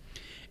 Mm-hmm.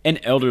 An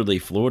elderly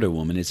Florida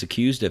woman is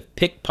accused of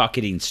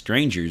pickpocketing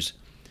strangers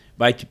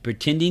by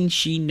pretending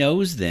she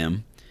knows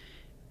them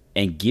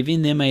and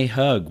giving them a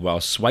hug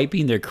while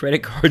swiping their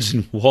credit cards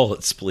and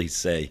wallets, police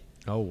say.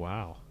 Oh,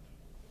 wow.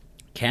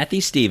 Kathy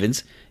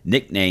Stevens,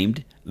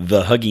 nicknamed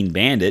the Hugging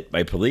Bandit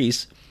by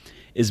police,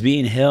 is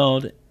being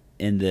held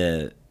in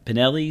the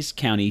Pinellas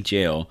County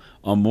Jail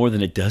on more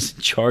than a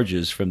dozen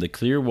charges from the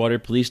Clearwater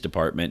Police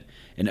Department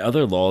and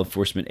other law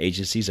enforcement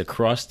agencies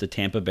across the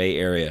Tampa Bay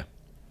area.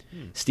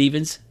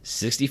 Stevens,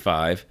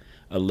 65,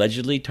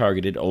 allegedly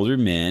targeted older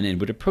men and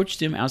would approach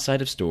them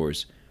outside of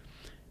stores.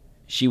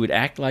 She would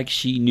act like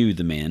she knew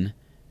the men,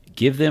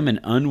 give them an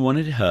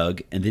unwanted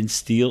hug, and then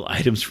steal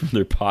items from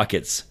their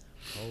pockets.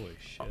 Holy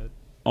shit.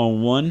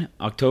 On one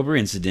October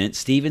incident,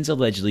 Stevens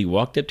allegedly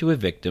walked up to a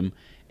victim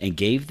and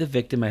gave the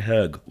victim a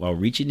hug while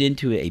reaching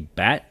into a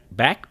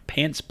back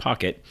pants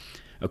pocket,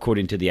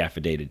 according to the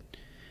affidavit.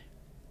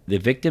 The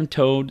victim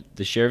told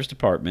the sheriff's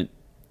department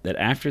that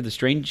after the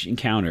strange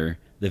encounter,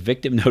 the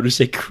victim noticed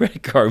a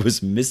credit card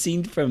was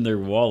missing from their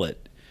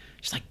wallet.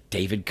 It's like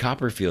David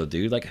Copperfield,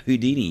 dude, like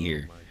Houdini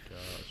here. Oh my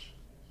gosh.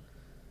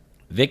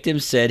 Victim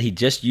said he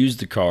just used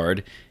the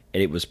card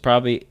and it was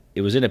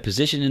in a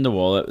position in the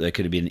wallet that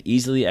could have been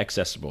easily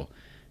accessible.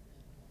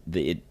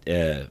 The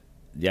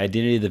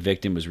identity of the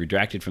victim was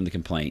redacted from the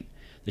complaint.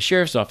 The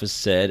sheriff's office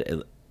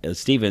said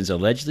Stevens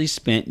allegedly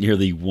spent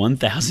nearly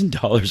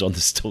 $1,000 on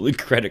the stolen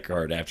credit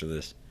card after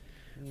this.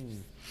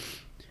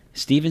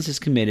 Stevens is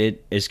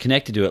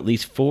connected to at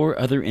least 4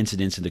 other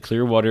incidents in the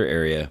Clearwater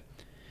area.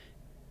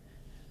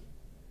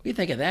 What do you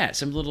think of that?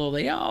 Some little old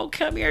lady, oh,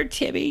 come here,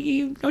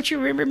 Timmy. Don't you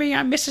remember me?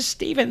 I'm Mrs.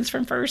 Stevens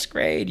from first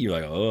grade. You're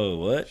like, oh,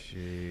 what?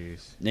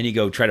 Jeez. And then you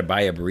go try to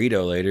buy a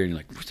burrito later, and you're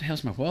like, what the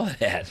hell's my wallet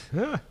at?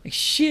 Like,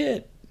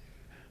 shit.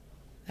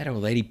 That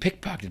old lady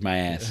pickpocketed my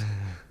ass.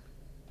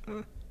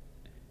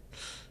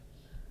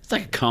 It's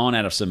like a con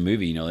out of some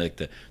movie, you know, like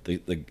the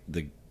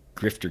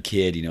grifter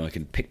kid, you know,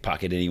 can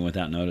pickpocket anyone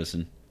without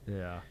noticing.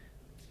 Yeah.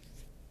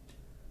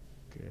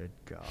 Good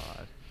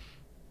God.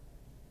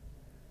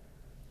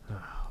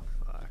 Oh,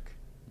 fuck.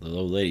 Little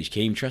old ladies.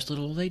 Can't even trust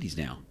little old ladies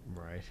now.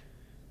 Right.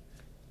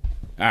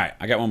 All right,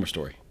 I got one more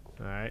story.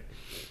 All right.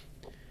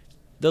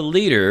 The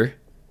leader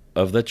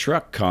of the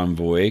truck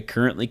convoy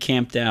currently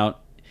camped out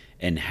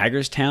in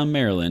Hagerstown,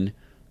 Maryland,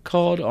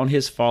 called on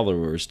his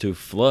followers to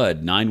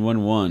flood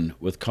 911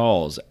 with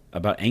calls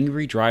about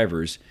angry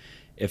drivers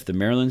if the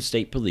Maryland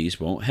State Police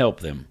won't help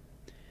them.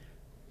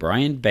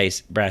 Brian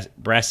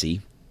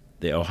Brassey,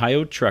 the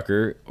Ohio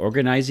trucker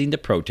organizing the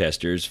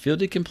protesters,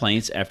 fielded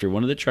complaints after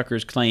one of the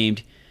truckers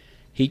claimed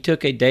he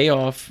took a day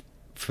off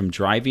from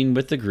driving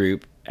with the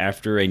group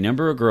after a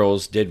number of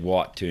girls did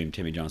what to him,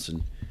 Timmy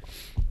Johnson.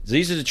 So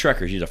these are the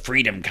truckers. He's a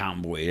freedom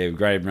convoy. They were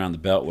driving around the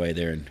Beltway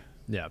there. And,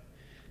 Yeah.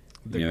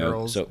 The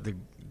girls,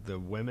 the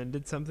women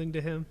did something to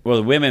him? well,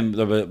 the women,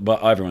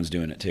 but everyone's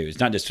doing it too. It's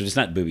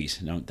not boobies,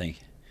 I don't think.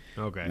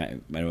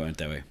 Okay. Might have went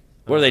that way.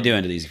 What are they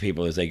doing to these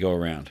people as they go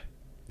around?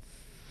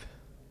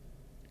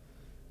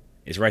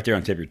 It's right there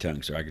on the tip of your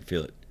tongue, so I can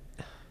feel it.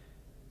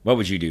 What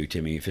would you do,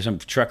 Timmy, if some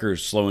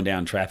trucker's slowing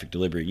down traffic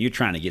delivery and you're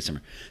trying to get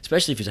somewhere,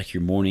 especially if it's like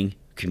your morning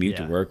commute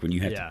to work when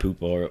you have to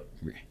poop or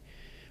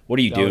what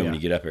are you doing when you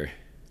get up here?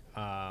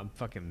 I'm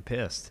fucking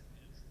pissed.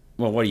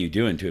 Well, what are you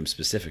doing to him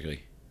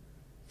specifically?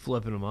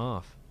 Flipping them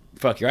off.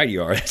 Fuck, you're right,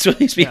 you are. That's what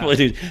these people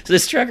do. So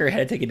this trucker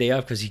had to take a day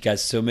off because he got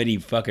so many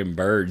fucking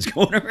birds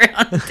going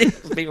around.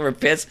 People were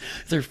pissed.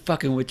 They're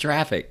fucking with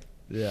traffic.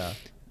 Yeah.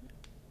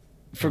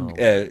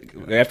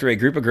 After a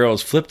group of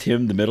girls flipped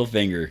him the middle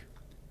finger.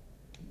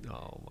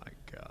 Oh my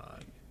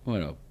God.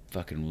 What a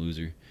fucking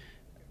loser.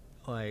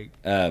 Like.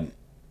 God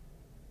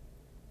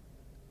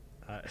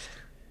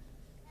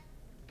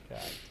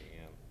damn.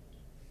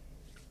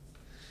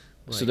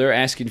 So they're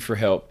asking for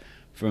help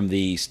from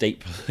the state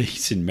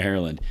police in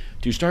Maryland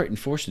to start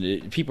enforcing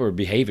it. People are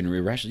behaving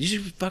irrationally. These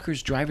are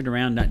fuckers driving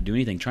around, not doing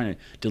anything, trying to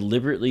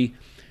deliberately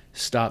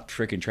stop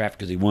freaking traffic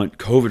because they want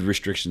COVID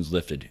restrictions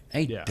lifted.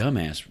 Hey,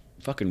 dumbass.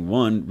 Fucking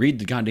read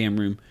the goddamn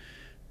room,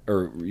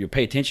 or you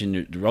pay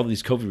attention to all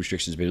these COVID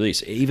restrictions be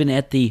released. Even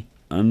at the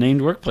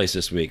unnamed workplace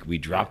this week, we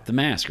dropped the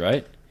mask,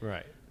 right?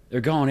 Right.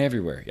 They're gone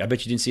everywhere. I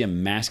bet you didn't see a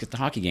mask at the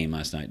hockey game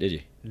last night, did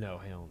you? No,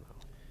 hell no.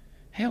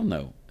 Hell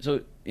no.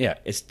 So, yeah,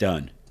 it's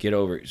done. Get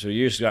over it. So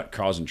you just got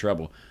causing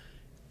trouble.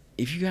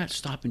 If you got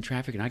stopping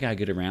traffic and I got to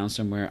get around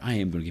somewhere, I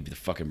am going to give you the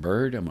fucking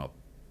bird. I'm going to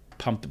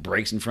pump the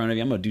brakes in front of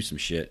you. I'm going to do some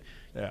shit.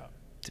 Yeah.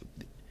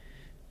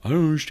 I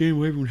don't understand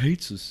why everyone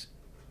hates us.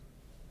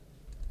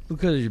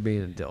 Because you're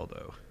being a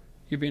dildo.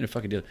 You're being a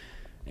fucking dildo.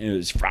 And it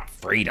was about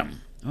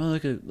freedom. Oh,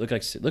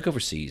 look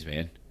overseas,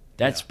 man.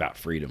 That's about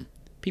freedom.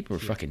 People are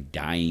fucking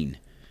dying.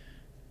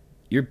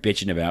 You're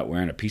bitching about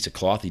wearing a piece of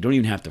cloth you don't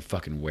even have to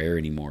fucking wear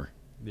anymore.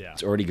 Yeah.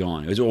 It's already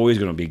gone. It was always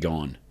going to be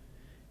gone.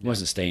 It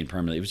wasn't staying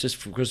permanently. It was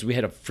just because we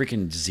had a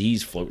freaking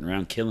disease floating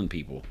around killing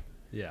people.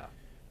 Yeah.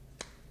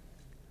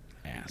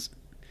 Ass.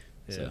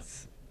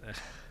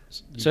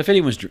 So if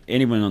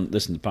anyone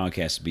listening to the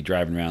podcast would be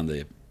driving around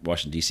the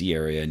Washington, D.C.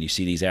 area and you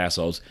see these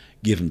assholes,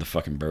 give them the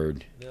fucking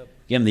bird. Yep.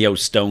 Give them the old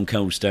Stone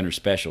Cold Stunner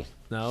special.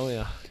 Oh,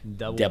 yeah.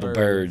 Double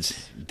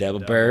birds. Double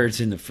birds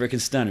in the freaking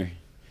stunner.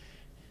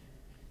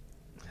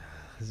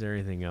 Is there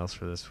anything else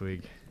for this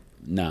week?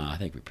 Nah, I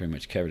think we pretty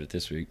much covered it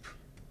this week.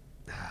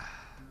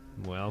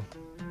 Well,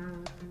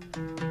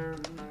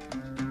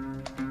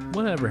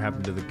 whatever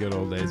happened to the good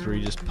old days where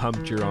you just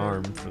pumped your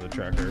arm for the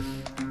trucker?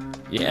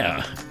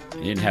 Yeah.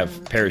 You didn't have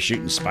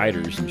parachuting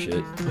spiders and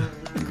shit.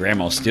 And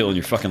grandma stealing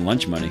your fucking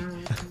lunch money.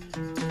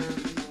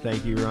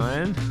 Thank you,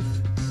 Ryan.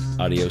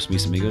 Adios,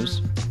 mis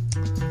amigos.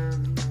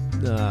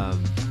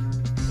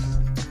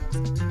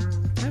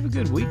 Have a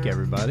good week,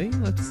 everybody.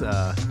 Let's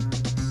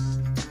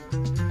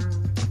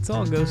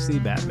all go see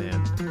Batman.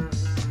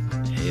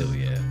 Hell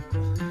yeah.